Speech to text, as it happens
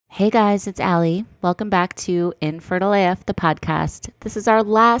Hey guys, it's Allie. Welcome back to Infertile AF, the podcast. This is our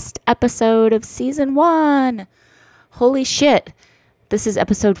last episode of season 1. Holy shit. This is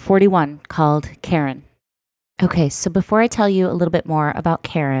episode 41 called Karen. Okay, so before I tell you a little bit more about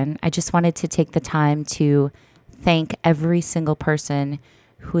Karen, I just wanted to take the time to thank every single person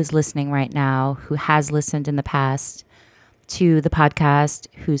who is listening right now, who has listened in the past to the podcast,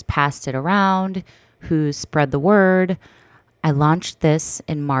 who's passed it around, who's spread the word. I launched this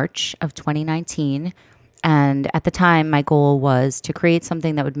in March of 2019, and at the time, my goal was to create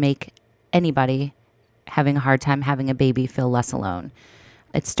something that would make anybody having a hard time having a baby feel less alone.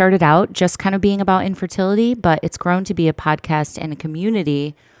 It started out just kind of being about infertility, but it's grown to be a podcast and a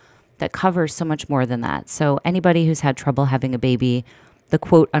community that covers so much more than that. So anybody who's had trouble having a baby, the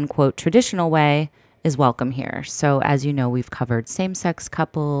quote-unquote traditional way, is welcome here. So as you know, we've covered same-sex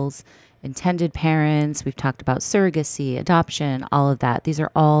couples, intended parents, we've talked about surrogacy, adoption, all of that. These are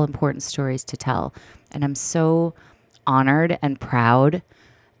all important stories to tell. And I'm so honored and proud,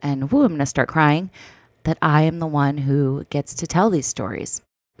 and I'm going to start crying, that I am the one who gets to tell these stories.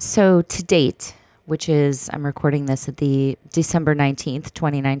 So to date, which is, I'm recording this at the December 19th,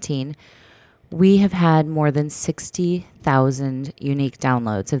 2019, we have had more than 60,000 unique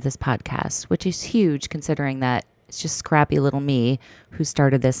downloads of this podcast, which is huge considering that it's just scrappy little me who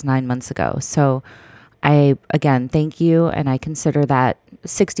started this 9 months ago. So I, again, thank you. And I consider that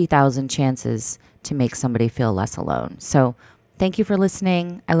 60,000 chances to make somebody feel less alone. So thank you for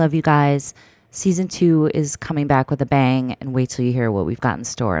listening. I love you guys. Season 2 is coming back with a bang, and wait till you hear what we've got in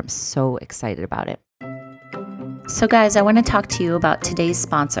store. I'm so excited about it. So guys, I want to talk to you about today's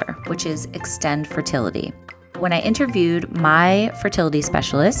sponsor, which is Extend Fertility. When I interviewed my fertility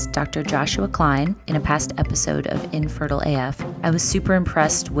specialist, Dr. Joshua Klein, in a past episode of Infertile AF, I was super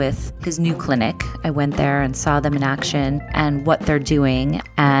impressed with his new clinic. I went there and saw them in action and what they're doing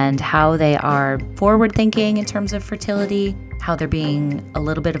and how they are forward thinking in terms of fertility, how they're being a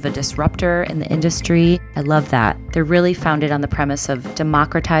little bit of a disruptor in the industry. I love that. They're really founded on the premise of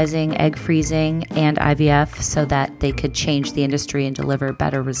democratizing egg freezing and IVF so that they could change the industry and deliver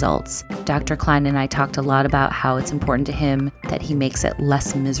better results. Dr. Klein and I talked a lot about how it's important to him that he makes it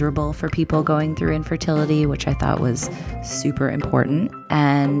less miserable for people going through infertility, which I thought was super important.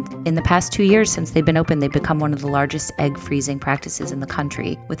 And in the past 2 years since they've been open, they've become one of the largest egg freezing practices in the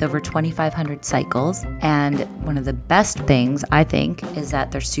country with over 2,500 cycles. And one of the best things, I think, is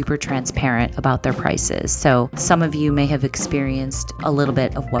that they're super transparent about their prices. So some of you may have experienced a little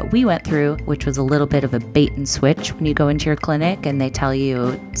bit of what we went through, which was a little bit of a bait and switch when you go into your clinic and they tell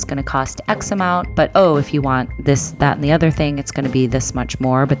you it's going to cost X amount, but if you want this, that, and the other thing, it's going to be this much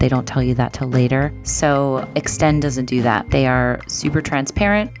more, but they don't tell you that till later. So Extend doesn't do that. They are super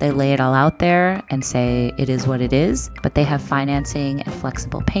transparent. They lay it all out there and say it is what it is, but they have financing and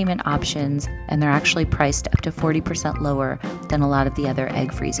flexible payment options, and they're actually priced up to 40% lower than a lot of the other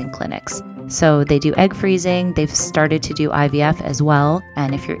egg freezing clinics. So they do egg freezing. They've started to do IVF as well.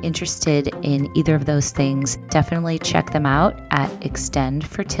 And if you're interested in either of those things, definitely check them out at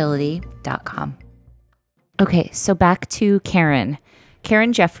extendfertility.com. Okay, so back to Karen.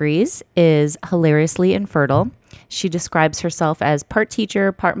 Karen Jeffries is hilariously infertile. She describes herself as part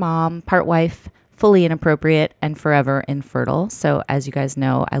teacher, part mom, part wife, fully inappropriate, and forever infertile. So as you guys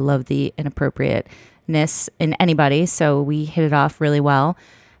know, I love the inappropriateness in anybody. So we hit it off really well.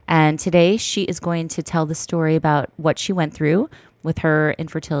 And today she is going to tell the story about what she went through with her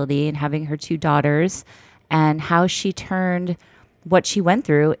infertility and having her 2 daughters and how she turned what she went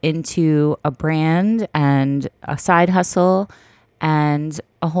through into a brand and a side hustle and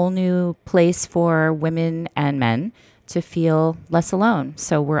a whole new place for women and men to feel less alone.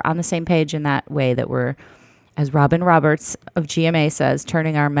 So we're on the same page in that way that we're, as Robin Roberts of GMA says,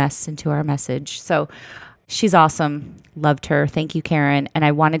 turning our mess into our message. So she's awesome. Loved her. Thank you, Karen. And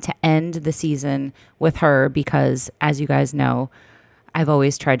I wanted to end the season with her because, as you guys know, I've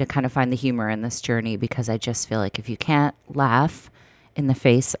always tried to kind of find the humor in this journey because I just feel like if you can't laugh in the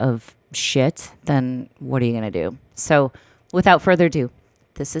face of shit, then what are you going to do? So without further ado,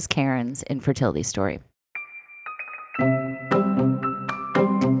 this is Karen's infertility story.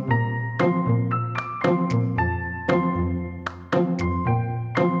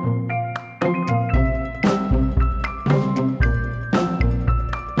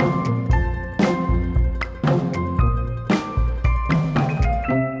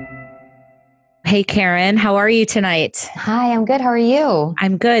 Hey, Karen, how are you tonight? Hi, I'm good. How are you?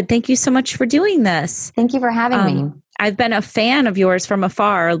 I'm good. Thank you so much for doing this. Thank you for having me. I've been a fan of yours from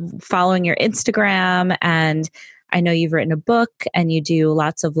afar, following your Instagram, and I know you've written a book and you do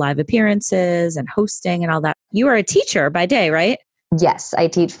lots of live appearances and hosting and all that. You are a teacher by day, right? Yes, I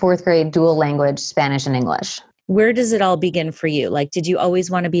teach fourth grade dual language, Spanish and English. Where does it all begin for you? Like, did you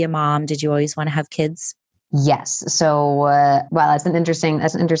always want to be a mom? Did you always want to have kids? Yes. So, wow, that's an interesting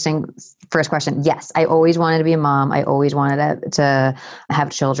first question. Yes, I always wanted to be a mom. I always wanted to have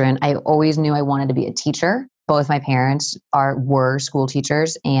children. I always knew I wanted to be a teacher. Both my parents were school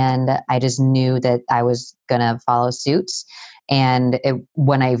teachers, and I just knew that I was gonna follow suit. And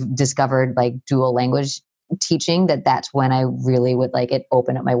when I discovered like dual language teaching, that's when I really would like it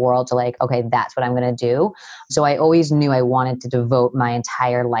opened up my world to like, okay, that's what I'm gonna do. So I always knew I wanted to devote my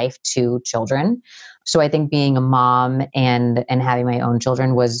entire life to children. So I think being a mom and having my own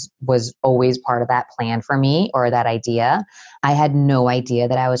children was always part of that plan for me, or that idea. I had no idea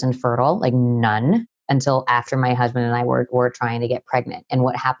that I was infertile, like none, until after my husband and I were trying to get pregnant. And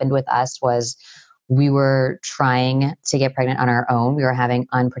what happened with us was we were trying to get pregnant on our own. We were having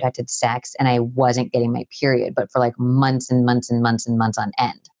unprotected sex, and I wasn't getting my period, but for like months and months and months and months on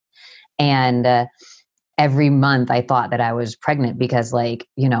end. And every month I thought that I was pregnant because, like,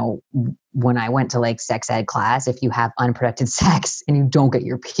 you know, when I went to like sex ed class, if you have unprotected sex and you don't get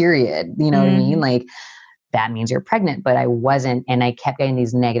your period, you know what I mean? Like, that means you're pregnant, but I wasn't. And I kept getting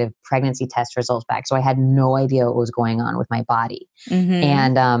these negative pregnancy test results back. So I had no idea what was going on with my body.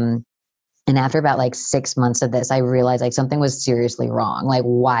 And after about like 6 months of this, I realized like something was seriously wrong. Like,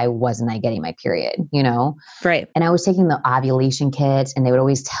 why wasn't I getting my period, you know? Right. And I was taking the ovulation kits, and they would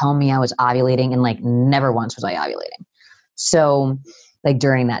always tell me I was ovulating, and like never once was I ovulating. So like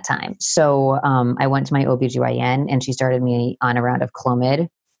during that time. So I went to my OBGYN, and she started me on a round of Clomid,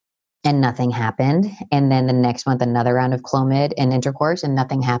 and nothing happened. And then the next month, another round of Clomid and intercourse, and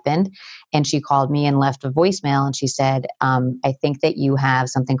nothing happened. And she called me and left a voicemail, and she said, I think that you have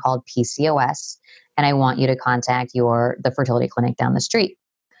something called PCOS, and I want you to contact the fertility clinic down the street.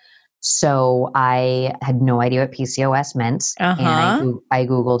 So I had no idea what PCOS meant. And I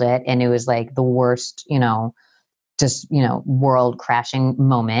Googled it, and it was like the worst, just, world crashing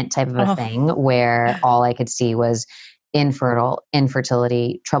moment type of a thing, where all I could see was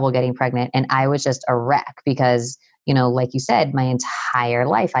infertility, trouble getting pregnant. And I was just a wreck because, like you said, my entire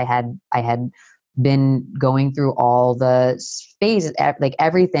life I had been going through all the phases, like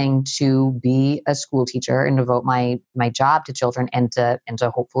everything, to be a school teacher and devote my job to children and to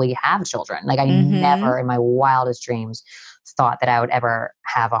hopefully have children. Like I never in my wildest dreams thought that I would ever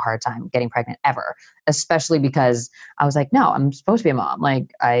have a hard time getting pregnant ever, especially because I was like, no, I'm supposed to be a mom.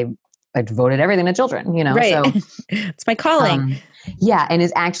 Like I devoted everything to children, Right. So it's my calling. Yeah. And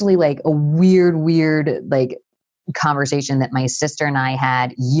it's actually like a weird, like conversation that my sister and I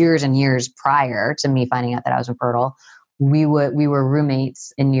had years and years prior to me finding out that I was infertile. We were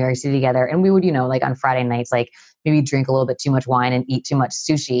roommates in New York City together, and we would, like on Friday nights, like maybe drink a little bit too much wine and eat too much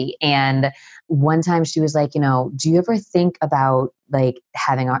sushi. And one time she was like, do you ever think about like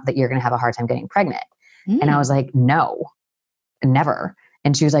that you're going to have a hard time getting pregnant? And I was like, no, never.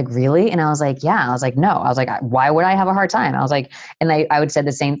 And she was like, really? And I was like, yeah. I was like, no. I was like, why would I have a hard time? I was like, and I would say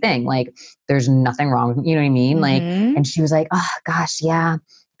the same thing. Like, there's nothing wrong. You know what I mean? Like, and she was like, oh gosh, yeah.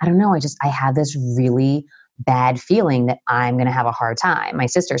 I don't know. I had this really bad feeling that I'm going to have a hard time. My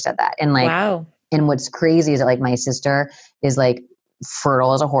sister said that. And like, wow. And what's crazy is that like my sister is like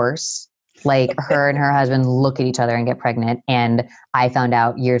fertile as a horse. Like her and her husband look at each other and get pregnant. And I found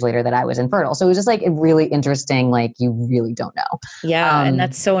out years later that I was infertile. So it was just like really interesting. Like you really don't know. Yeah. And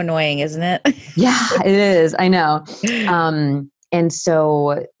that's so annoying, isn't it? Yeah, it is. I know. And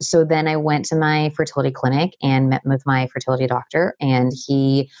so then I went to my fertility clinic and met with my fertility doctor, and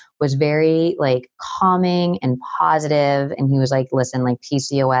he was very like calming and positive. And he was like, listen, like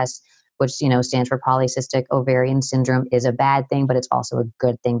PCOS, which, stands for polycystic ovarian syndrome, is a bad thing, but it's also a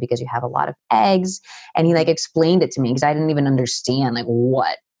good thing because you have a lot of eggs. And he like explained it to me because I didn't even understand like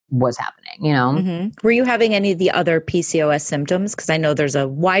what was happening, Were you having any of the other PCOS symptoms? Because I know there's a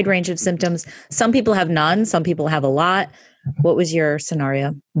wide range of symptoms. Some people have none, some people have a lot. What was your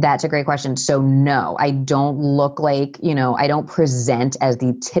scenario? That's a great question. So no, I don't look like, I don't present as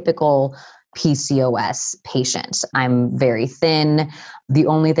the typical PCOS patient. I'm very thin. The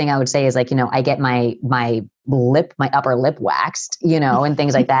only thing I would say is like, I get my upper lip waxed, and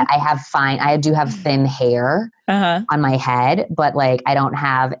things like that. I do have thin hair on my head, but like, I don't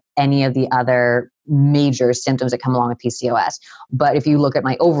have any of the other major symptoms that come along with PCOS. But if you look at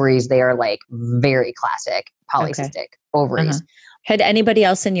my ovaries, they are like very classic polycystic ovaries. Had anybody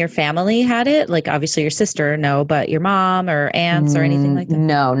else in your family had it? Like obviously your sister, no, but your mom or aunts or anything like that?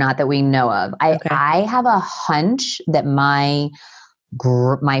 No, not that we know of. I have a hunch that my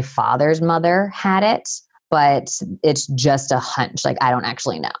father's mother had it, but it's just a hunch. Like I don't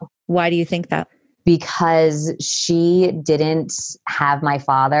actually know. Why do you think that? because she didn't have my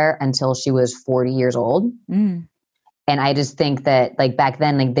father until she was 40 years old. Mm. And I just think that like back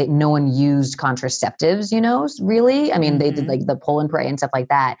then, like no one used contraceptives, really. I mean, they did like the pull and pray and stuff like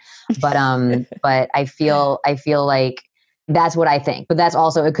that. But but I feel like that's what I think. But that's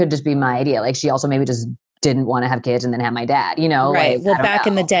also, it could just be my idea. Like she also maybe just didn't want to have kids and then have my dad, Right. like, well, back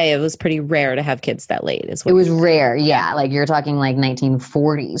in the day, it was pretty rare to have kids that late it was rare. Yeah. Like you're talking like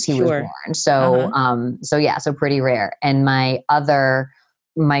 1940s he was born. So, so pretty rare. And my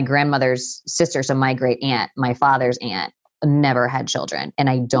grandmother's sister, so my great aunt, my father's aunt, never had children. And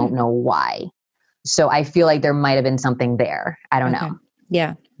I don't know why. So I feel like there might have been something there. I don't know.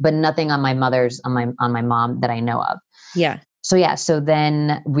 Yeah. But nothing on my mom that I know of. Yeah. So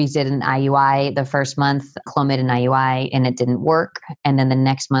then we did an IUI the first month, Clomid and IUI, and it didn't work. And then the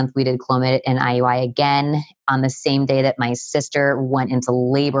next month we did Clomid and IUI again on the same day that my sister went into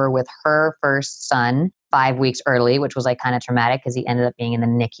labor with her first son 5 weeks early, which was like kind of traumatic because he ended up being in the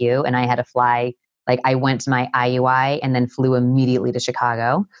NICU and I had to fly. Like I went to my IUI and then flew immediately to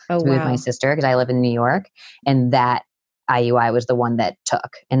Chicago to be with my sister because I live in New York. And that IUI was the one that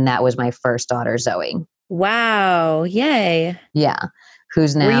took. And that was my first daughter, Zoe. Wow. Yay. Yeah.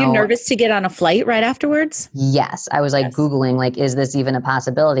 Who's now. Were you nervous to get on a flight right afterwards? Yes. I was like Googling, like, is this even a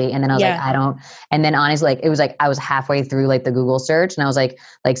possibility? And then I was like, I don't. And then honestly, like, it was like, I was halfway through like the Google search and I was like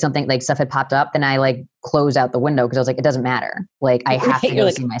something like stuff had popped up. Then I like closed out the window because I was like, it doesn't matter. Like I have to go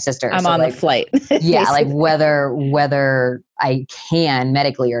see my sister. I'm on the flight. Yeah. Like whether I can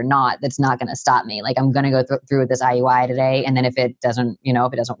medically or not, that's not going to stop me. Like I'm going to go through with this IUI today. And then if it doesn't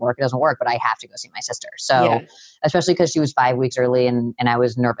work, it doesn't work, but I have to go see my sister. So especially because she was 5 weeks early and I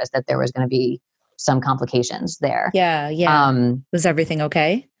was nervous that there was going to be some complications there. Yeah. Yeah. Was everything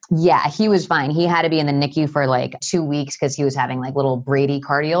okay? Yeah, he was fine. He had to be in the NICU for like 2 weeks because he was having like little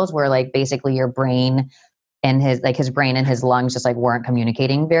bradycardials where like basically your brain and his brain and his lungs just like weren't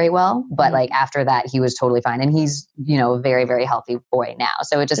communicating very well. But like after that, he was totally fine. And he's, a very, very healthy boy now.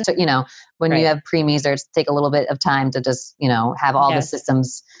 So it just took, when you have preemies, there's take a little bit of time to just, have all the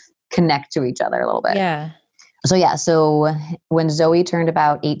systems connect to each other a little bit. Yeah. So when Zoe turned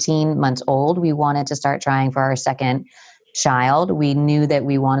about 18 months old, we wanted to start trying for our second child. We knew that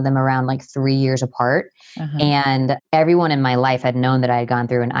we wanted them around like 3 years apart. And everyone in my life had known that I had gone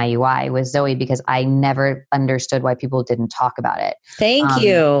through an IUI with Zoe because I never understood why people didn't talk about it. Thank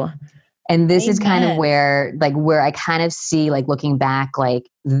you. And this is kind of where I kind of see like looking back, like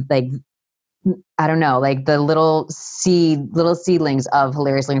I don't know, like the little seedlings of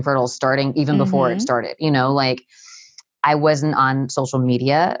Hilariously Infertile starting even before it started, like I wasn't on social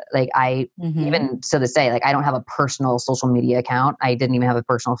media. Like even to this day, like I don't have a personal social media account. I didn't even have a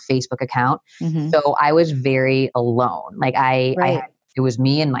personal Facebook account. So I was very alone. Like it was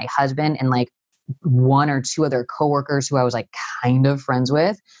me and my husband and like one or two other coworkers who I was like kind of friends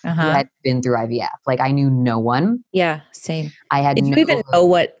with who had been through IVF. Like I knew no one. Yeah, same. Did you even know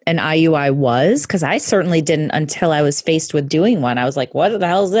what an IUI was? Because I certainly didn't until I was faced with doing one. I was like, what the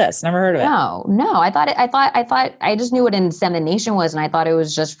hell is this? Never heard of it. No. I thought I just knew what insemination was. And I thought it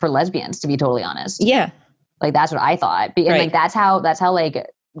was just for lesbians, to be totally honest. Yeah. Like that's what I thought. And like, that's how like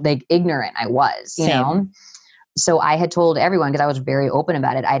ignorant I was, you know? So I had told everyone because I was very open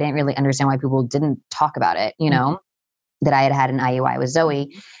about it. I didn't really understand why people didn't talk about it, that I had an IUI with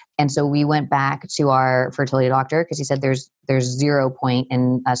Zoe. And so we went back to our fertility doctor because he said there's 0 point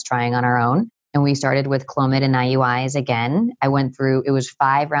in us trying on our own. And we started with Clomid and IUIs again. I went through, it was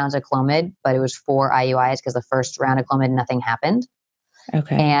 5 rounds of Clomid, but it was 4 IUIs because the first round of Clomid, nothing happened.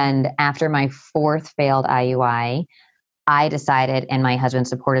 Okay. And after my 4th failed IUI, I decided, and my husband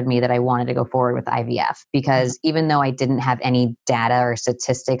supported me, that I wanted to go forward with IVF because even though I didn't have any data or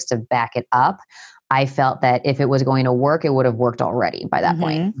statistics to back it up, I felt that if it was going to work, it would have worked already by that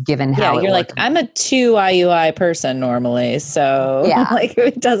point, given how you're like, I'm a 2 IUI person normally. So like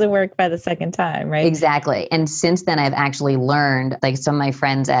it doesn't work by the second time, right? Exactly. And since then I've actually learned, like some of my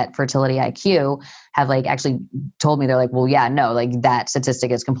friends at Fertility IQ have like actually told me, they're like, well, yeah, no, like that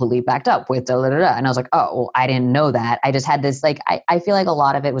statistic is completely backed up with da, da, da, da. And I was like, oh, well, I didn't know that. I just had this, like, I feel like a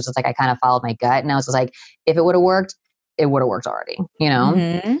lot of it was just like, I kind of followed my gut and I was just like, if it would have worked, it would have worked already,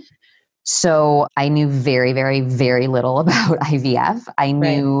 So I knew very, very, very little about IVF. I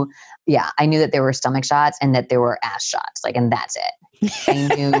knew that there were stomach shots and that there were ass shots, like, and that's it.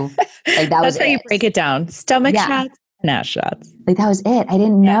 I knew, like, that was how you break it down. Stomach shots, and ass shots. Like, that was it. I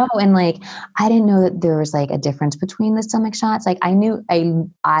didn't know. And like, I didn't know that there was like a difference between the stomach shots. Like I knew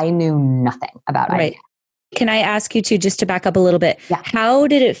nothing about IVF. Can I ask you just to back up a little bit? Yeah. How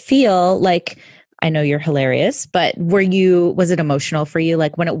did it feel like, I know you're hilarious, but was it emotional for you?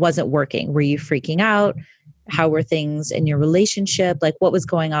 Like when it wasn't working, were you freaking out? How were things in your relationship? Like what was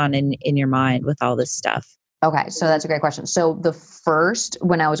going on in your mind with all this stuff? Okay, so that's a great question. So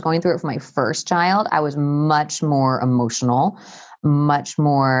when I was going through it for my first child, I was much more emotional, much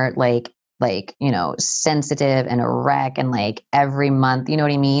more sensitive and a wreck, and like every month, you know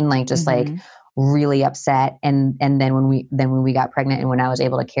what I mean? Like just like really upset. And then when we got pregnant and when I was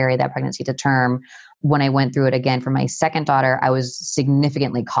able to carry that pregnancy to term, when I went through it again for my second daughter, I was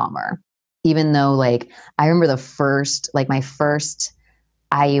significantly calmer. Even though like I remember my first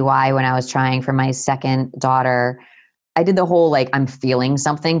IUI when I was trying for my second daughter, I did the whole like I'm feeling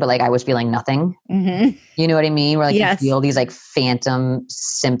something, but like I was feeling nothing. Mm-hmm. You know what I mean? Where like Yes. you feel these like phantom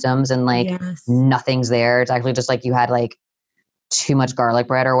symptoms and like nothing's there. It's actually just like you had like too much garlic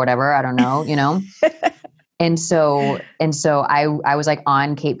bread or whatever. I don't know, you know? And so I was like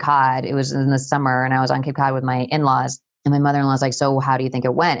on Cape Cod. It was in the summer and I was on Cape Cod with my in-laws. And my mother-in-law was like, so how do you think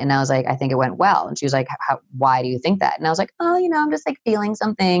it went? And I was like, I think it went well. And she was like, why do you think that? And I was like, oh, I'm just like feeling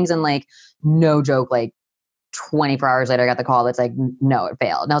some things. And like, no joke, like 24 hours later, I got the call that's like, no, it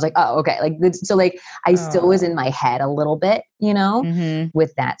failed. And I was like, oh, okay. Like, so like, I still was in my head a little bit,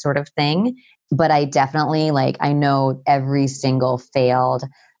 with that sort of thing. But I definitely like, I know every single failed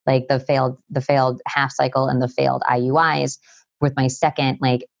half cycle and the failed IUIs with my second,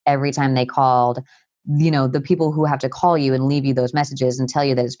 like every time they called, the people who have to call you and leave you those messages and tell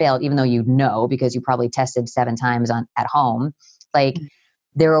you that it's failed, even though because you probably tested 7 times at home, like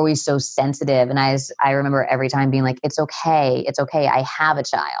they're always so sensitive. And I remember every time being like, it's okay. I have a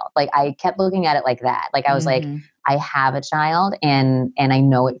child. Like I kept looking at it like that. Like I was like, I have a child and I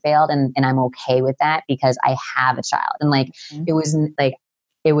know it failed and I'm okay with that because I have a child. And like,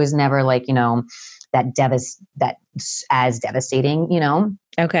 it was never like, that as devastating,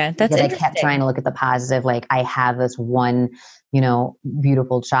 Okay. That's because I kept trying to look at the positive. Like I have this one,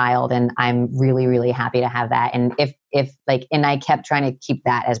 beautiful child and I'm really, really happy to have that. And and I kept trying to keep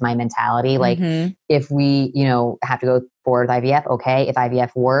that as my mentality. Like if we, have to go forward with IVF, okay. If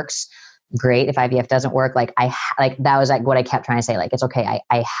IVF works, great. If IVF doesn't work, like that was like what I kept trying to say. Like, it's okay.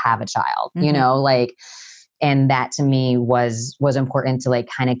 I have a child, and that to me was important to like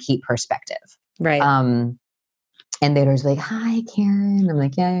kind of keep perspective. Right. And they were just like, hi, Karen. I'm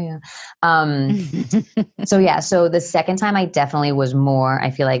like, yeah. So the second time I definitely was more, I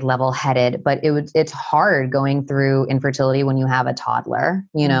feel like level-headed, but it's hard going through infertility when you have a toddler,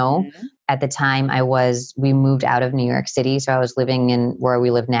 At the time we moved out of New York City. So I was living in where we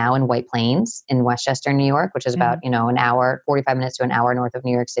live now in White Plains in Westchester, New York, which is about, an hour, 45 minutes to an hour north of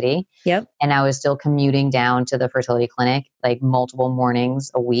New York City. Yep. And I was still commuting down to the fertility clinic, like multiple mornings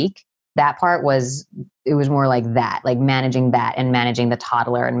a week. That part was more like that, like managing that and managing the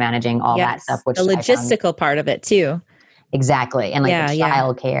toddler and managing all that stuff. Which the logistical part of it too. Exactly. And like the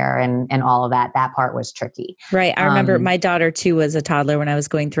childcare and all of that part was tricky. Right. I remember my daughter too was a toddler when I was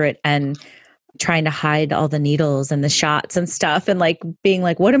going through it and trying to hide all the needles and the shots and stuff and like being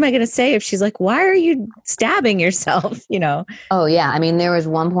like, what am I going to say if she's like, why are you stabbing yourself? Oh yeah. I mean, there was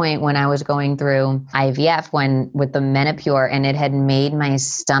one point when I was going through IVF with the Menopur and it had made my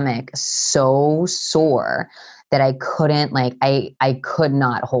stomach so sore that I couldn't I could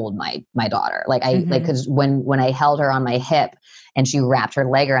not hold my daughter. Like cause when I held her on my hip and she wrapped her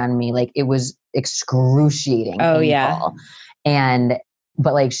leg around me, like it was excruciating. Oh painful. Yeah.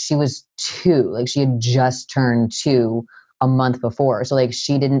 But like she was 2, like she had just turned 2 a month before. So like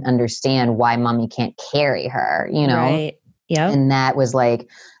she didn't understand why mommy can't carry her, Right. Yeah. And that was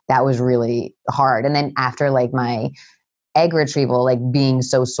really hard. And then after like my egg retrieval, like being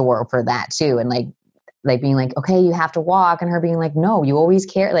so sore for that too. And like being like, okay, you have to walk. And her being like, no, you always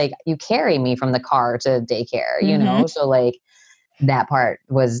you carry me from the car to daycare, So like, that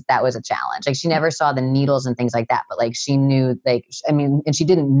was a challenge. Like she never saw the needles and things like that, but like she knew, and she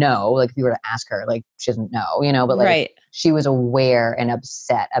didn't know, like if you were to ask her, like she doesn't know, but like she was aware and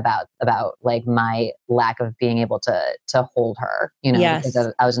upset about like my lack of being able to hold her,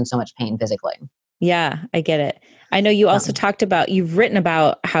 because I was in so much pain physically. Yeah, I get it. I know you also you've written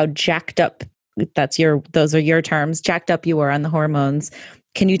about how jacked up, those are your terms, jacked up you were on the hormones.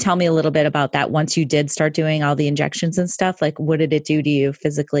 Can you tell me a little bit about that once you did start doing all the injections and stuff? Like, what did it do to you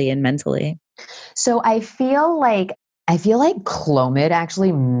physically and mentally? So I feel like Clomid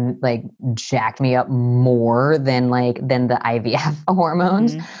actually like jacked me up more than the IVF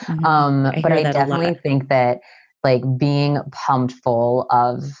hormones. But I definitely think that like being pumped full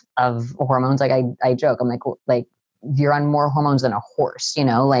of hormones, like I joke, I'm like you're on more hormones than a horse,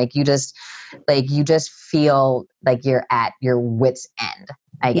 like you just feel like you're at your wit's end.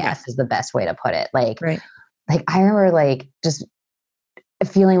 I guess is the best way to put it. Like, Right. like I remember like just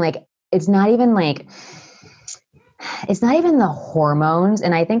feeling like it's not even the hormones.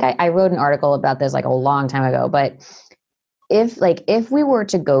 And I think I wrote an article about this like a long time ago, but if we were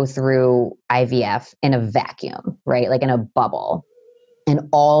to go through IVF in a vacuum, right? Like in a bubble, and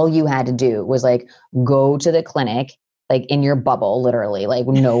all you had to do was like go to the clinic, like in your bubble, literally, like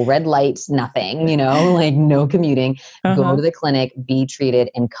no red lights, nothing, like no commuting, go to the clinic, be treated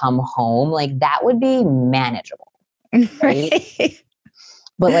and come home. Like that would be manageable. Right.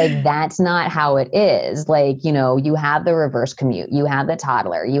 But like, that's not how it is. Like, you have the reverse commute, you have the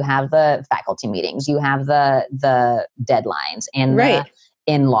toddler, you have the faculty meetings, you have the deadlines and the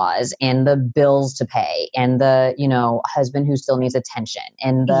in-laws and the bills to pay and the, husband who still needs attention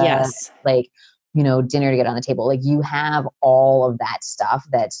and the dinner to get on the table. Like you have all of that stuff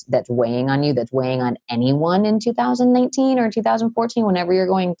that's weighing on you, that's weighing on anyone in 2019 or 2014, whenever you're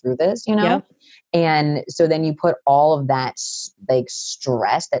going through this, Yep. And so then you put all of that like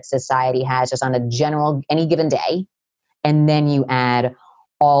stress that society has just on a general, any given day. And then you add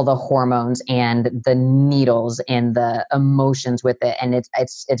all the hormones and the needles and the emotions with it. And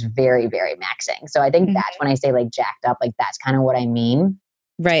it's very, very maxing. So I think that's when I say like jacked up, like that's kind of what I mean.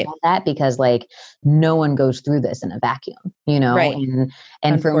 Right. That because like no one goes through this in a vacuum, Right.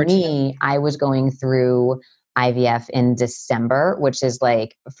 And for me, I was going through IVF in December, which is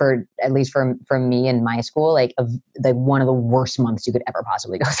like at least for me in my school, like one of the worst months you could ever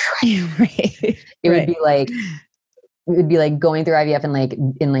possibly go through. Right. It would be like going through IVF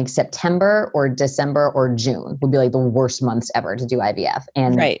in like September or December or June would be like the worst months ever to do IVF.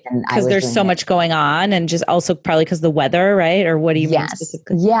 And because there's so much going on, and just also probably because the weather, right? Or what do you mean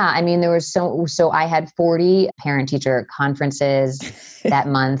specifically? Yeah. I mean, there was so I had 40 parent teacher conferences that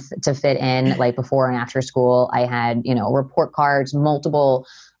month to fit in, like before and after school. I had, report cards, multiple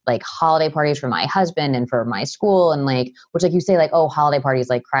like holiday parties for my husband and for my school. And like, which like you say like, oh, holiday parties,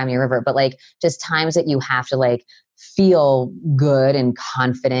 like Cry Me a River, but like just times that you have to like feel good and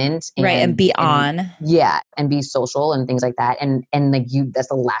confident and be on. Yeah. And be social and things like that. And like that's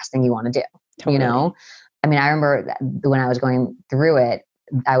the last thing you want to do, Totally. I mean, I remember when I was going through it,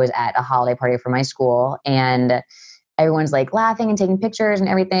 I was at a holiday party for my school and everyone's like laughing and taking pictures and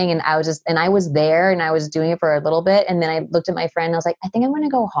everything. And I was there and I was doing it for a little bit. And then I looked at my friend and I was like, I think I'm going to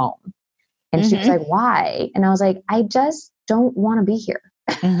go home. And she was like, why? And I was like, I just don't want to be here.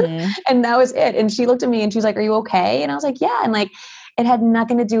 And that was it. And she looked at me and she was like, are you okay? And I was like, yeah. And like, it had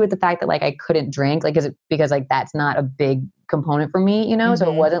nothing to do with the fact that like I couldn't drink, like, because like that's not a big component for me,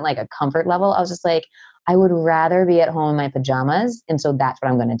 So it wasn't like a comfort level. I was just like, I would rather be at home in my pajamas. And so that's what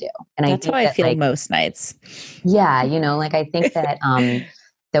I'm going to do. And that's how I feel like, most nights. Yeah. Like I think that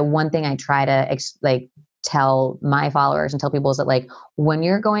the one thing I try to tell my followers and tell people is that like when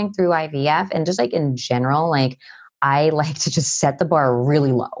you're going through IVF and just like in general, like I like to just set the bar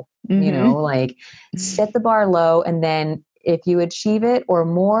really low, like set the bar low. And then if you achieve it or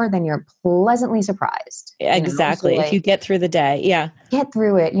more, then you're pleasantly surprised. Exactly. So like, if you get through the day, get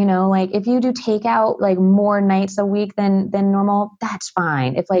through it. Like if you do takeout like more nights a week than normal, that's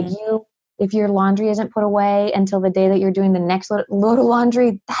fine. If like if your laundry isn't put away until the day that you're doing the next load of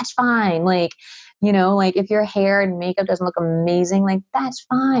laundry, that's fine. Like, like if your hair and makeup doesn't look amazing, like that's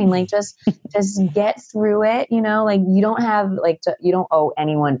fine. Like just get through it. Like you don't have you don't owe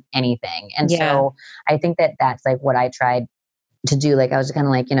anyone anything. And so I think that that's like what I tried to do. Like I was kind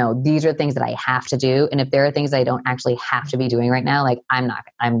of like, these are things that I have to do. And if there are things that I don't actually have to be doing right now, like I'm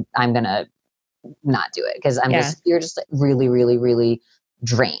going to not do it because you're just really, really, really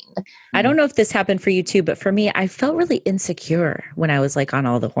drained. I don't know if this happened for you too, but for me, I felt really insecure when I was like on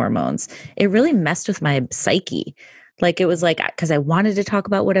all the hormones. It really messed with my psyche. Like it was like, because I wanted to talk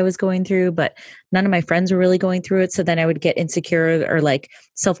about what I was going through, but none of my friends were really going through it. So then I would get insecure or like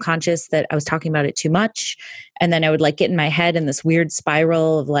self-conscious that I was talking about it too much. And then I would like get in my head in this weird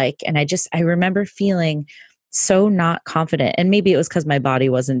spiral of like, and I remember feeling so not confident. And maybe it was because my body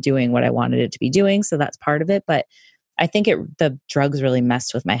wasn't doing what I wanted it to be doing. So that's part of it. But I think the drugs really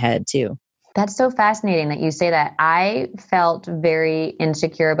messed with my head too. That's so fascinating that you say that. I felt very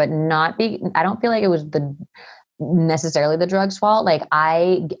insecure, but I don't feel like it was necessarily the drug's fault. Like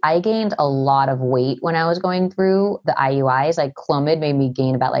I gained a lot of weight when I was going through the IUIs. Like Clomid made me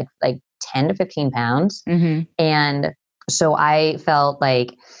gain about like 10 to 15 pounds. And so I felt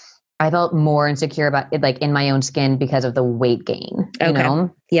more insecure about it, like in my own skin because of the weight gain, you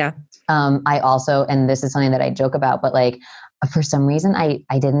know? Yeah. I also, and this is something that I joke about, but like for some reason I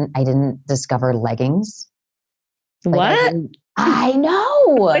didn't discover leggings. What? I know.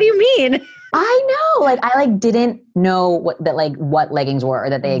 What do you mean? I know. Like I like didn't know what leggings were or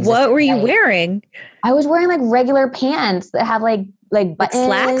that they existed. What were you wearing? I was wearing like regular pants that have like buttons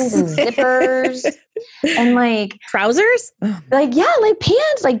slacks and zippers and like trousers. like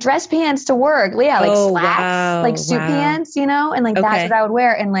pants, like dress pants to work. Yeah, like slacks, wow, like suit pants, and like that's Okay. what I would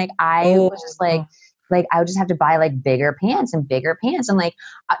wear. And like I was just like I would just have to buy like bigger pants and like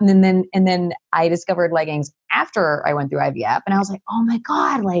and then I discovered leggings after I went through IVF, and I was like, oh my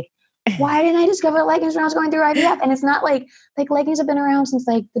God, like why didn't I discover leggings when I was going through IVF? And it's not like leggings have been around since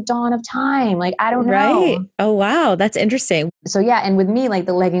like the dawn of time. Like I don't know. Right. Oh wow, that's interesting. So yeah, and with me, like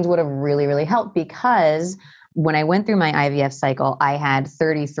the leggings would have really, really helped because when I went through my IVF cycle, I had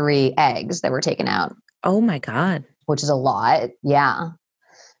 33 eggs that were taken out. Oh my God. Which is a lot. Yeah.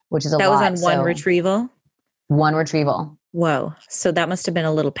 Which is a lot. That was on one retrieval? One retrieval. Whoa. So that must have been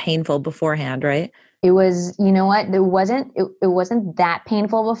a little painful beforehand, right? It was, you know what? It wasn't that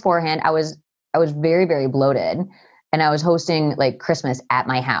painful beforehand. I was very, very bloated. And I was hosting like Christmas at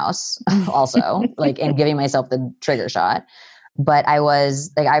my house also, like, and giving myself the trigger shot. But I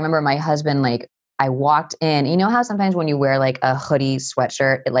was like, I remember my husband, like, I walked in, you know how sometimes when you wear like a hoodie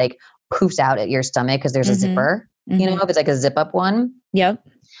sweatshirt, it like poofs out at your stomach because there's a zipper, you know, if it's like a zip up one. Yep.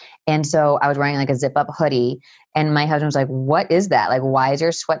 And so I was wearing like a zip up hoodie and my husband was like, what is that? Like, why does your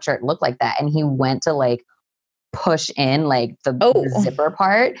sweatshirt look like that? And he went to like push in like the zipper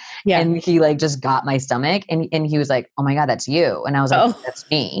part and he like just got my stomach and he was like, oh my God, that's you. And I was like, that's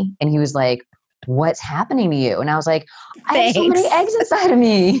me. And he was like, what's happening to you? And I was like, I have so many eggs inside of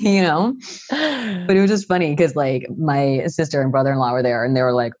me, you know? But it was just funny because like my sister and brother-in-law were there and they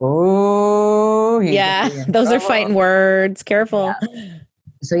were like, oh. Those are fighting words. Careful. Yeah.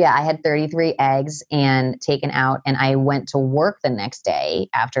 So yeah, I had 33 eggs and taken out and I went to work the next day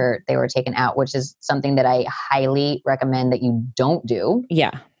after they were taken out, which is something that I highly recommend that you don't do.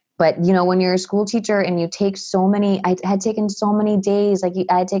 Yeah. But you know, when you're a school teacher and you take I had taken so many days, like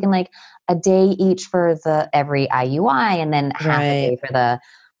I had taken like a day each for every IUI and then half a day for the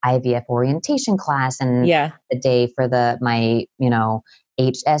IVF orientation class and a day for my,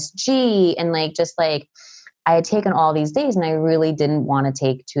 HSG and like, just like, I had taken all these days and I really didn't want to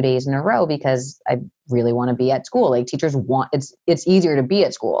take 2 days in a row because I really want to be at school. Like teachers it's easier to be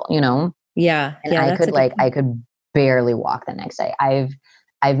at school, you know? Yeah. And I could barely walk the next day.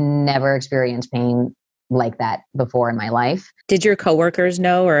 I've never experienced pain like that before in my life. Did your coworkers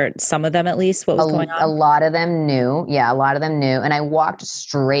know, or some of them at least, what was going on? A lot of them knew. Yeah, a lot of them knew. And I walked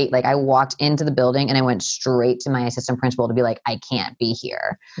into the building and I went straight to my assistant principal to be like, I can't be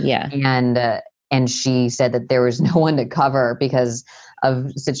here. Yeah. And she said that there was no one to cover because of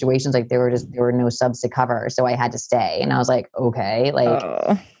situations like there were no subs to cover. So I had to stay. And I was like, okay,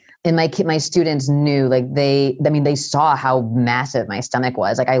 like, and my students knew, like they saw how massive my stomach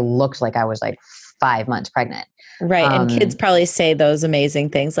was. Like I looked like I was like 5 months pregnant. Right. And kids probably say those amazing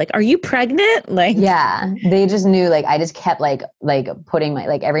things like, are you pregnant? Like, yeah, they just knew, like, I just kept like putting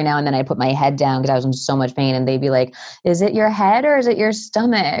every now and then I put my head down because I was in so much pain and they'd be like, is it your head or is it your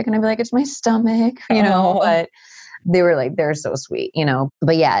stomach? And I'd be like, it's my stomach, you know, but they were like, they're so sweet, you know?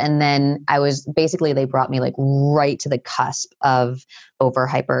 But yeah. And then they brought me like right to the cusp of over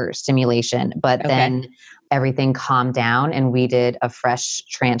hyperstimulation, but then everything calmed down and we did a fresh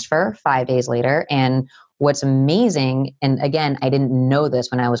transfer 5 days later. And what's amazing, and again, I didn't know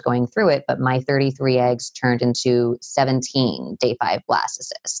this when I was going through it, but my 33 eggs turned into 17 day 5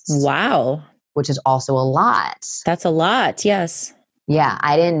 blastocysts. Wow. Which is also a lot. That's a lot. Yes. Yeah.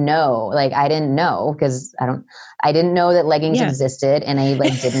 I didn't know because I didn't know that leggings existed and I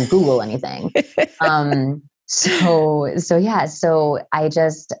didn't Google anything. So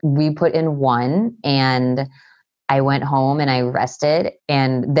we put in one and I went home and I rested.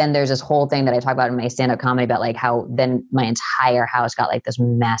 And then there's this whole thing that I talk about in my stand-up comedy about like how then my entire house got like this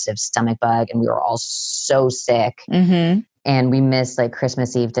massive stomach bug and we were all so sick. Mm-hmm. And we missed like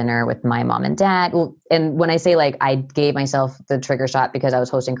Christmas Eve dinner with my mom and dad. Well, and when I say like I gave myself the trigger shot because I was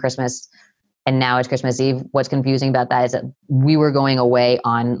hosting Christmas and now it's Christmas Eve, what's confusing about that is that we were going away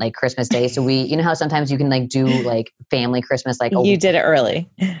on like Christmas Day. So you know how sometimes you can like do like family Christmas, like you did it early.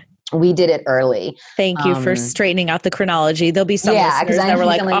 We did it early. Thank you for straightening out the chronology. There'll be some listeners that were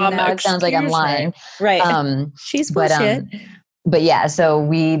like, it sounds like I'm lying. Right. She's bullshit. But yeah, so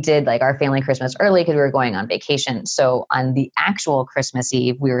we did like our family Christmas early because we were going on vacation. So on the actual Christmas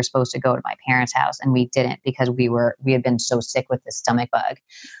Eve, we were supposed to go to my parents' house and we didn't because we had been so sick with this stomach bug.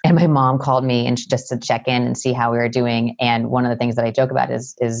 And my mom called me and just to check in and see how we were doing. And one of the things that I joke about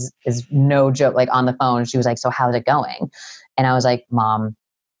is no joke, like on the phone, she was like, so how's it going? And I was like, Mom,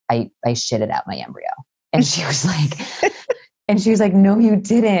 I shitted out my embryo. And she was like, And she was like, no, you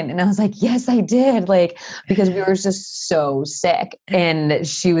didn't. And I was like, yes, I did. Like, because we were just so sick. And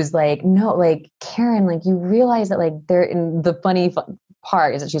she was like, no, like, Karen, like, you realize that, like, they're in the funny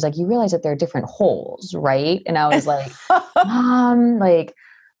part is that she's like, you realize that there are different holes, right? And I was like, like,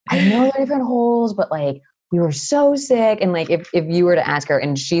 I know they're different holes, but like, we were so sick. And like, if you were to ask her,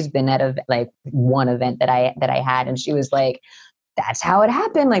 and she's been at like one event that I had, and she was like, that's how it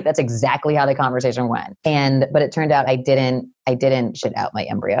happened. Like, that's exactly how the conversation went. But it turned out I didn't shit out my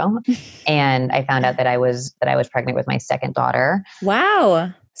embryo. And I found out that I was pregnant with my second daughter.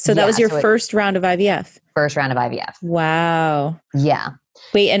 Wow. So that was your first round of IVF. First round of IVF. Wow. Yeah.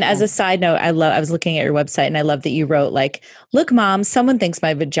 Wait, and as a side note, I was looking at your website and I love that you wrote like, look, Mom, someone thinks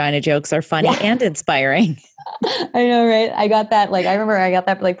my vagina jokes are funny and inspiring. I know, right? I got that. Like, I remember I got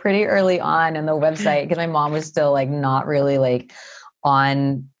that like pretty early on in the website because my mom was still like not really like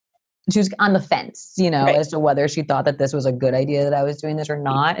she was on the fence, as to whether she thought that this was a good idea that I was doing this or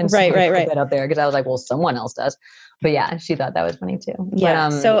not. And so I put that up there because I was like, well, someone else does. But yeah, she thought that was funny too. Yeah.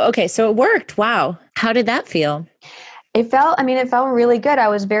 But, so it worked. Wow. How did that feel? It felt really good. I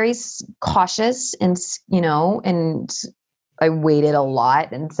was very cautious and I waited a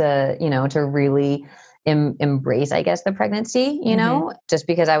lot and to really embrace, I guess, the pregnancy, just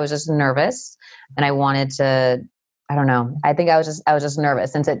because I was just nervous and I wanted to, I don't know. I think I was just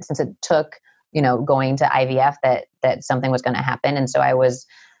nervous since it took, going to IVF that something was going to happen. And so I was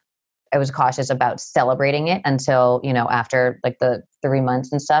cautious about celebrating it until, after like the 3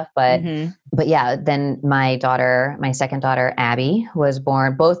 months and stuff. But yeah, then my second daughter, Abby, was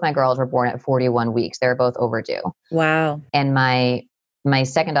born. Both my girls were born at 41 weeks. They were both overdue. Wow. And my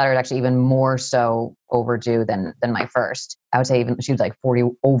second daughter is actually even more so overdue than my first. I would say even she was like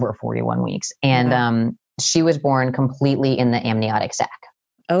over 41 weeks. And, she was born completely in the amniotic sac.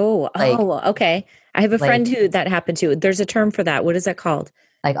 Okay. I have a friend who that happened to. There's a term for that. What is that called?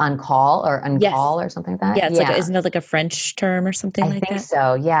 Like on call or uncall or something like that? Yeah, it's isn't it like a French term or something like that? I think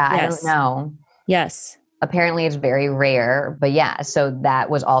so. Yeah, yes. I don't know. Yes. Apparently it's very rare, but yeah, so that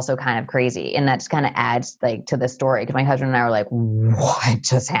was also kind of crazy. And that just kind of adds like to the story because my husband and I were like, what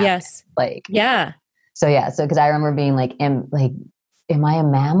just happened? Yes. Like, yeah. So because I remember being like, am I a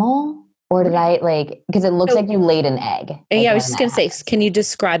mammal? Or did I because it looks like you laid an egg. Like, yeah, I was just going to say, can you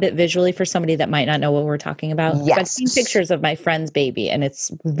describe it visually for somebody that might not know what we're talking about? Yes. I've seen pictures of my friend's baby and it's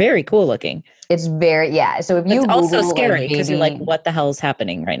very cool looking. It's very, So if you It's also scary because you're like, what the hell is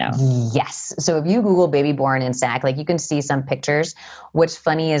happening right now? Yes. So if you Google baby born in sac, you can see some pictures. What's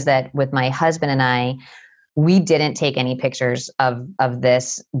funny is that with my husband and I, we didn't take any pictures of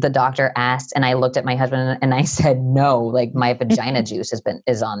this. The doctor asked, and I looked at my husband and I said, no, like my vagina juice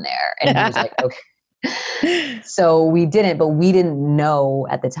is on there. And he was like, okay. So we didn't, but we didn't know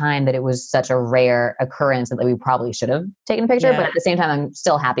at the time that it was such a rare occurrence that we probably should have taken a picture. But at the same time, I'm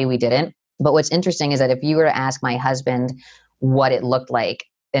still happy we didn't. But what's interesting is that if you were to ask my husband what it looked like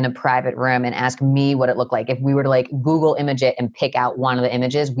in a private room and ask me what it looked like, if we were to Google image it and pick out one of the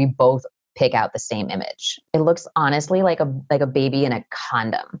images, we both pick out the same image. It looks honestly like a baby in a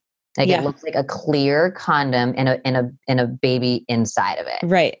condom. It looks like a clear condom and a baby inside of it.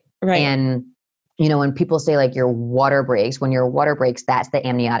 Right. And when people say your water breaks, when your water breaks, that's the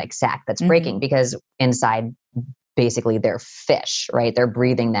amniotic sac that's breaking because inside basically they're fish, right? They're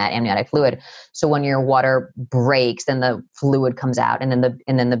breathing that amniotic fluid. So when your water breaks, then the fluid comes out and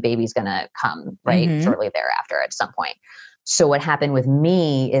then the baby's gonna come shortly thereafter at some point. So what happened with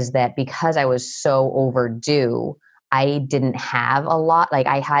me is that because I was so overdue, I didn't have a lot.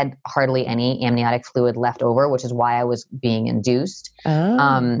 I had hardly any amniotic fluid left over, which is why I was being induced.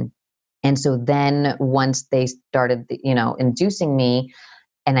 Oh. And so then once they started, inducing me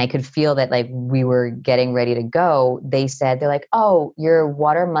and I could feel that we were getting ready to go, they're like, oh, your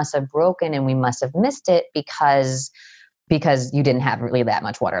water must have broken and we must have missed it because you didn't have really that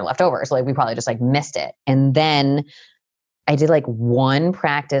much water left over. So we probably just missed it. And then I did one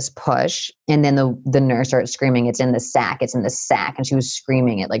practice push and then the nurse started screaming, it's in the sac. And she was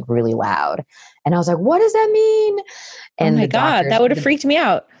screaming it really loud. And I was like, what does that mean? And oh my God, that would have freaked me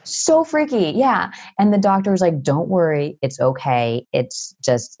out. So freaky. Yeah. And the doctor was like, don't worry. It's okay. It's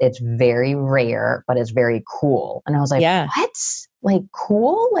very rare, but it's very cool. And I was like, what?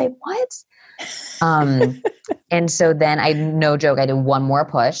 Cool? What? And so then no joke, I did one more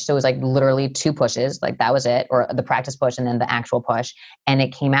push. So it was kind of 2 pushes, that was it, or the practice push and then the actual push. And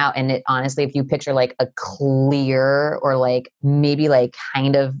it came out. And it honestly, if you picture a clear or maybe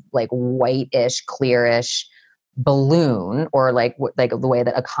kind of whitish, clearish balloon or the way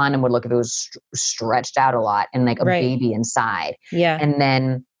that a condom would look if it was stretched out a lot and a baby inside. Yeah. And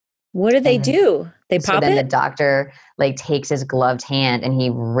then What do they And do? They so pop then the it? doctor like takes his gloved hand and he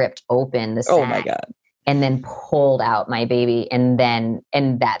ripped open the Oh my sac God. and then pulled out my baby. And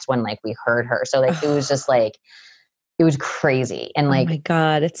that's when like we heard her. So like, it was just like, it was crazy. And Oh like, my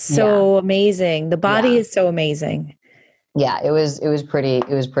God. It's yeah, so amazing. The body yeah. is so amazing. Yeah, it was pretty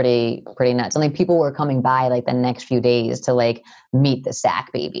nuts. And like people were coming by like the next few days to like meet the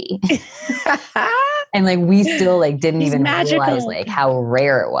sac baby. And like we still like didn't He's even realize magical. like how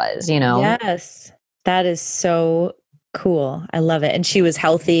rare it was, you know? Yes. That is so cool. I love it. And she was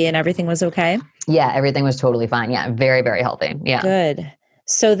healthy and everything was okay? Yeah, everything was totally fine. Yeah, very, very healthy. Yeah. Good.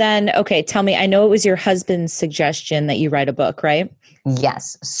 So then, okay, tell me, I know it was your husband's suggestion that you write a book, right?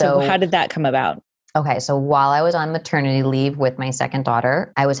 Yes. So how did that come about? Okay, so while I was on maternity leave with my second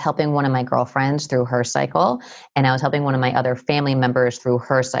daughter, I was helping one of my girlfriends through her cycle, and I was helping one of my other family members through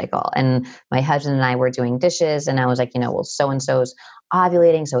her cycle. And my husband and I were doing dishes, and I was like, well, so and so's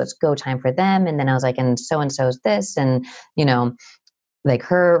ovulating, so it's go time for them. And then I was like, and so so's this, and like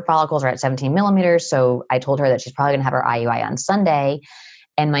her follicles are at 17 millimeters. So I told her that she's probably gonna have her IUI on Sunday.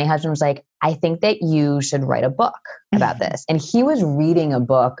 And my husband was like, I think that you should write a book about this. And he was reading a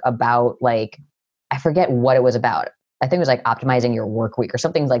book about like, I forget what it was about. I think it was like optimizing your work week or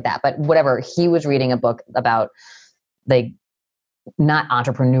something like that. But whatever, he was reading a book about like not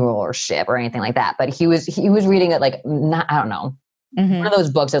entrepreneurship or anything like that. But he was reading it like not, I don't know. One of those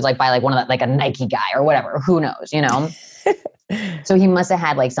books is like by like one of the, like a Nike guy or whatever. Who knows, So he must have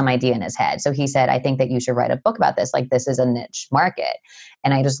had like some idea in his head. So he said, I think that you should write a book about this. Like this is a niche market.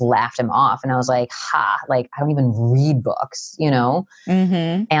 And I just laughed him off. And I was like, like I don't even read books, And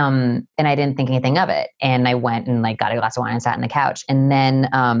I didn't think anything of it. And I went and like got a glass of wine and sat on the couch. And then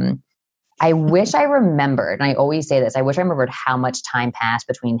I wish I remembered, and I always say this, I wish I remembered how much time passed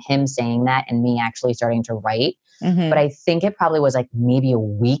between him saying that and me actually starting to write. But I think it probably was like maybe a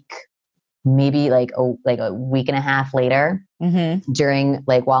week, maybe like a week and a half later, during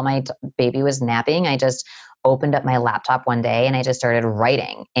like while my baby was napping, I just opened up my laptop one day and I just started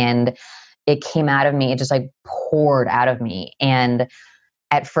writing, and it came out of me. It just like poured out of me. And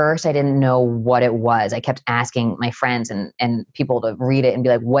at first I didn't know what it was. I kept asking my friends and people to read it and be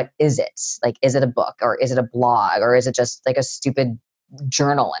like, what is it? Like, is it a book or is it a blog or is it just like a stupid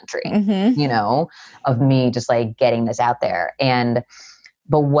journal entry, of me just like getting this out there?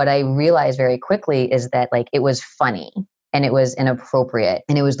 But what I realized very quickly is that like it was funny and it was inappropriate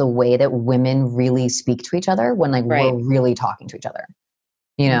and it was the way that women really speak to each other when like we're really talking to each other.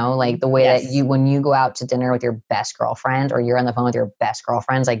 Like the way that when you go out to dinner with your best girlfriend or you're on the phone with your best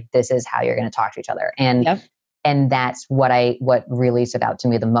girlfriends, like this is how you're going to talk to each other. And that's what really stood out to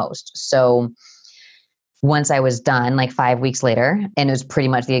me the most. So once I was done, like 5 weeks later, and it was pretty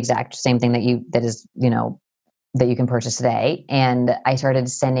much the exact same thing that you can purchase today. And I started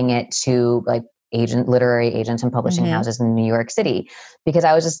sending it to like literary agents and publishing houses in New York City, because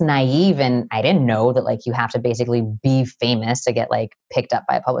I was just naive and I didn't know that like you have to basically be famous to get like picked up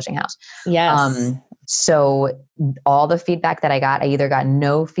by a publishing house. Yes. So all the feedback that I got, I either got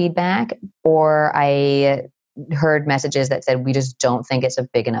no feedback or I heard messages that said, we just don't think it's a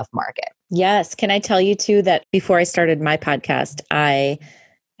big enough market. Yes. Can I tell you too that before I started my podcast, I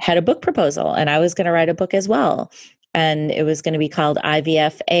had a book proposal and I was going to write a book as well. And it was going to be called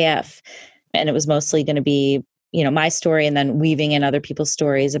IVF AF. And it was mostly going to be, my story and then weaving in other people's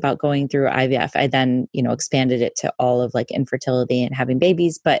stories about going through IVF. I then, expanded it to all of like infertility and having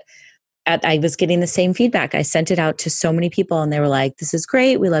babies. But I was getting the same feedback. I sent it out to so many people and they were like, this is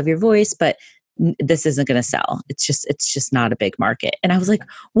great. We love your voice, but this isn't going to sell. It's just not a big market. And I was like,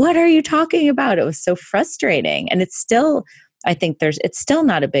 what are you talking about? It was so frustrating. And it's still, I think it's still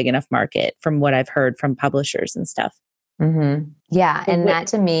not a big enough market from what I've heard from publishers and stuff. Yeah. And that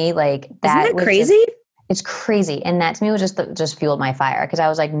to me, like that isn't that crazy? It's crazy. And that to me was just fueled my fire. Cause I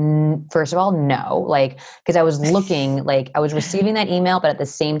was like, first of all, no, like, cause I was looking, like I was receiving that email, but at the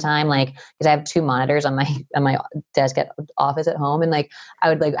same time, like, cause I have 2 monitors on my desk at office at home. And like, I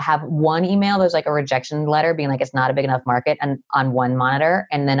would like have one email. There's like a rejection letter being like, it's not a big enough market and on one monitor.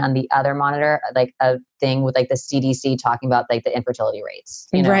 And then on the other monitor, like a thing with like the CDC talking about like the infertility rates,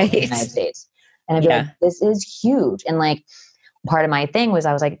 in the United States. And I'd be like, this is huge. And like, part of my thing was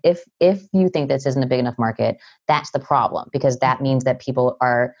I was like, if you think this isn't a big enough market, that's the problem, because that means that people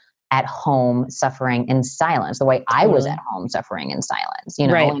are at home suffering in silence the way I was at home suffering in silence,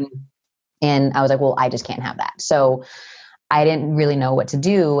 Right. And I was like, well, I just can't have that. So I didn't really know what to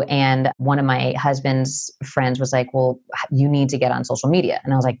do. And one of my husband's friends was like, well, you need to get on social media.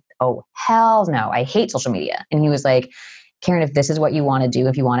 And I was like, oh, hell no, I hate social media. And he was like, Karen, if this is what you want to do,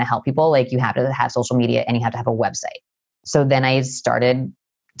 if you want to help people, like you have to have social media and you have to have a website. So then I started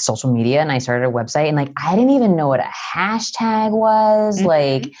social media and I started a website, and like, I didn't even know what a hashtag was. Mm-hmm.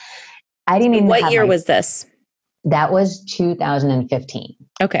 Like, I didn't even What year was this? That was 2015.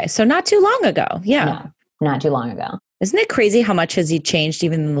 Okay. So not too long ago. Yeah. No, not too long ago. Isn't it crazy how much has he changed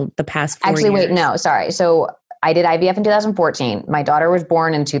even in the past 4 years? Actually, wait, no, sorry. So I did IVF in 2014. My daughter was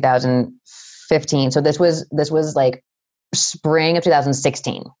born in 2015. So this was like spring of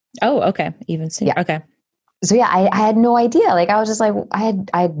 2016. Oh, okay. Even sooner. Yeah. Okay. So yeah, I had no idea. Like, I was just like, I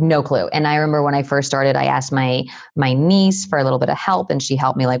had no clue. And I remember when I first started, I asked my niece for a little bit of help, and she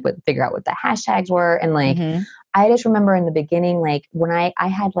helped me like figure out what the hashtags were. And like, I just remember in the beginning, like when I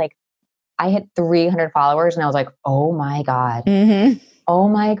hit 300 followers, and I was like, oh my God, oh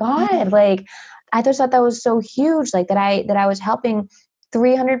my God. Like, I just thought that was so huge. Like that I was helping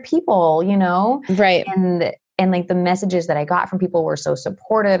 300 people, you know? Right. And like the messages that I got from people were so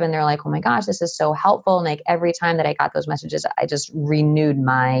supportive, and they're like, oh my gosh, this is so helpful. And like every time that I got those messages, I just renewed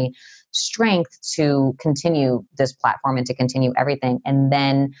my strength to continue this platform and to continue everything. And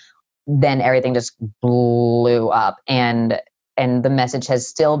then everything just blew up, and the message has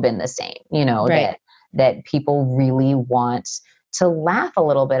still been the same, you know, right. that people really want to laugh a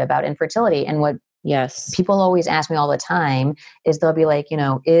little bit about infertility. And what people always ask me all the time is they'll be like, you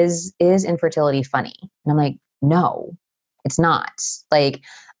know, is infertility funny? And I'm like, no, it's not. Like,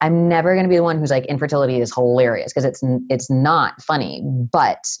 I'm never going to be the one who's like, infertility is hilarious, because it's not funny.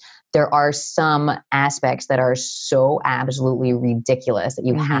 But there are some aspects that are so absolutely ridiculous that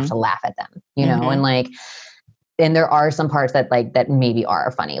you have to laugh at them, you know, and like, and there are some parts that maybe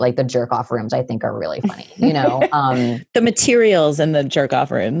are funny, like the jerk off rooms, I think are really funny, you know, the materials in the jerk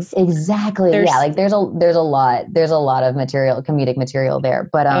off rooms. Exactly. Yeah. Like there's a lot of material, comedic material there,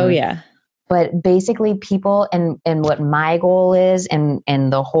 but, but basically people and what my goal is and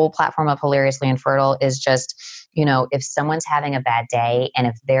the whole platform of Hilariously Infertile is just, you know, if someone's having a bad day and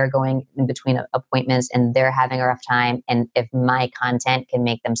if they're going in between appointments and they're having a rough time, and if my content can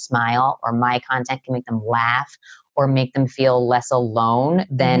make them smile, or my content can make them laugh, or make them feel less alone,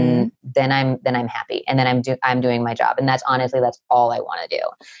 then I'm happy, and then I'm doing my job. And that's all I want to do.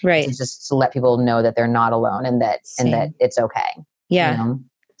 Right. Is just to let people know that they're not alone, and that it's okay. Yeah. You know?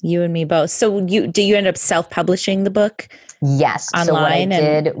 You and me both. So do you end up self-publishing the book? Yes. Online? So what I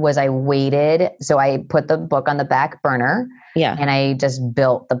did was I waited. So I put the book on the back burner. Yeah. And I just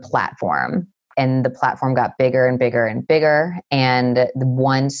built the platform, and the platform got bigger and bigger and bigger. And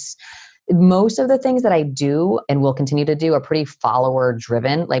once most of the things that I do and will continue to do are pretty follower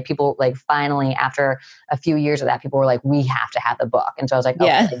driven. Like people, like finally after a few years of that, people were like, we have to have the book. And so I was like,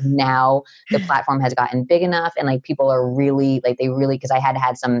 okay, now the platform has gotten big enough, and like people are really like, because I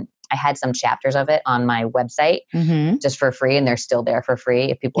had some chapters of it on my website just for free, and they're still there for free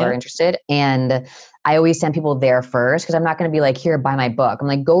if people are interested. And I always send people there first, because I'm not going to be like, here, buy my book. I'm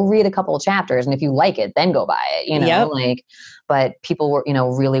like, go read a couple of chapters, and if you like it, then go buy it, you know, like, but people were, you know,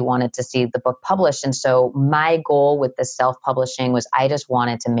 really wanted to see the book published. And so my goal with the self-publishing was I just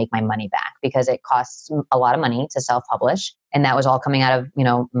wanted to make my money back, because it costs a lot of money to self-publish. And that was all coming out of, you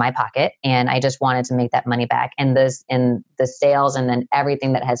know, my pocket. And I just wanted to make that money back. And the sales and then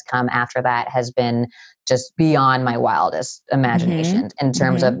everything that has come after that has been just beyond my wildest imagination in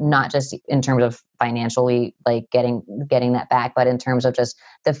terms of not just in terms of financially, like getting that back, but in terms of just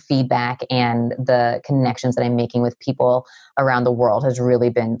the feedback and the connections that I'm making with people around the world has really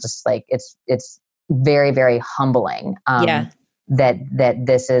been just like, it's very, very humbling. That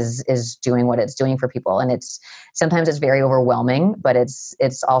this is doing what it's doing for people. And sometimes it's very overwhelming, but it's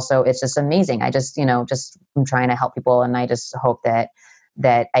just amazing. I just, you know, I'm trying to help people, and I just hope that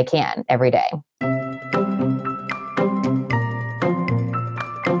I can every day.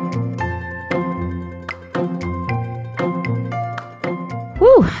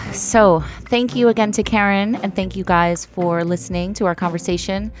 Woo! So thank you again to Karen, and thank you guys for listening to our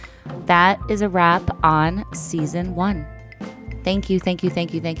conversation. That is a wrap on season 1. Thank you.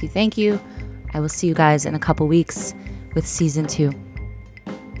 I will see you guys in a couple weeks with season 2.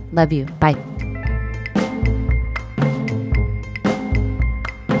 Love you. Bye.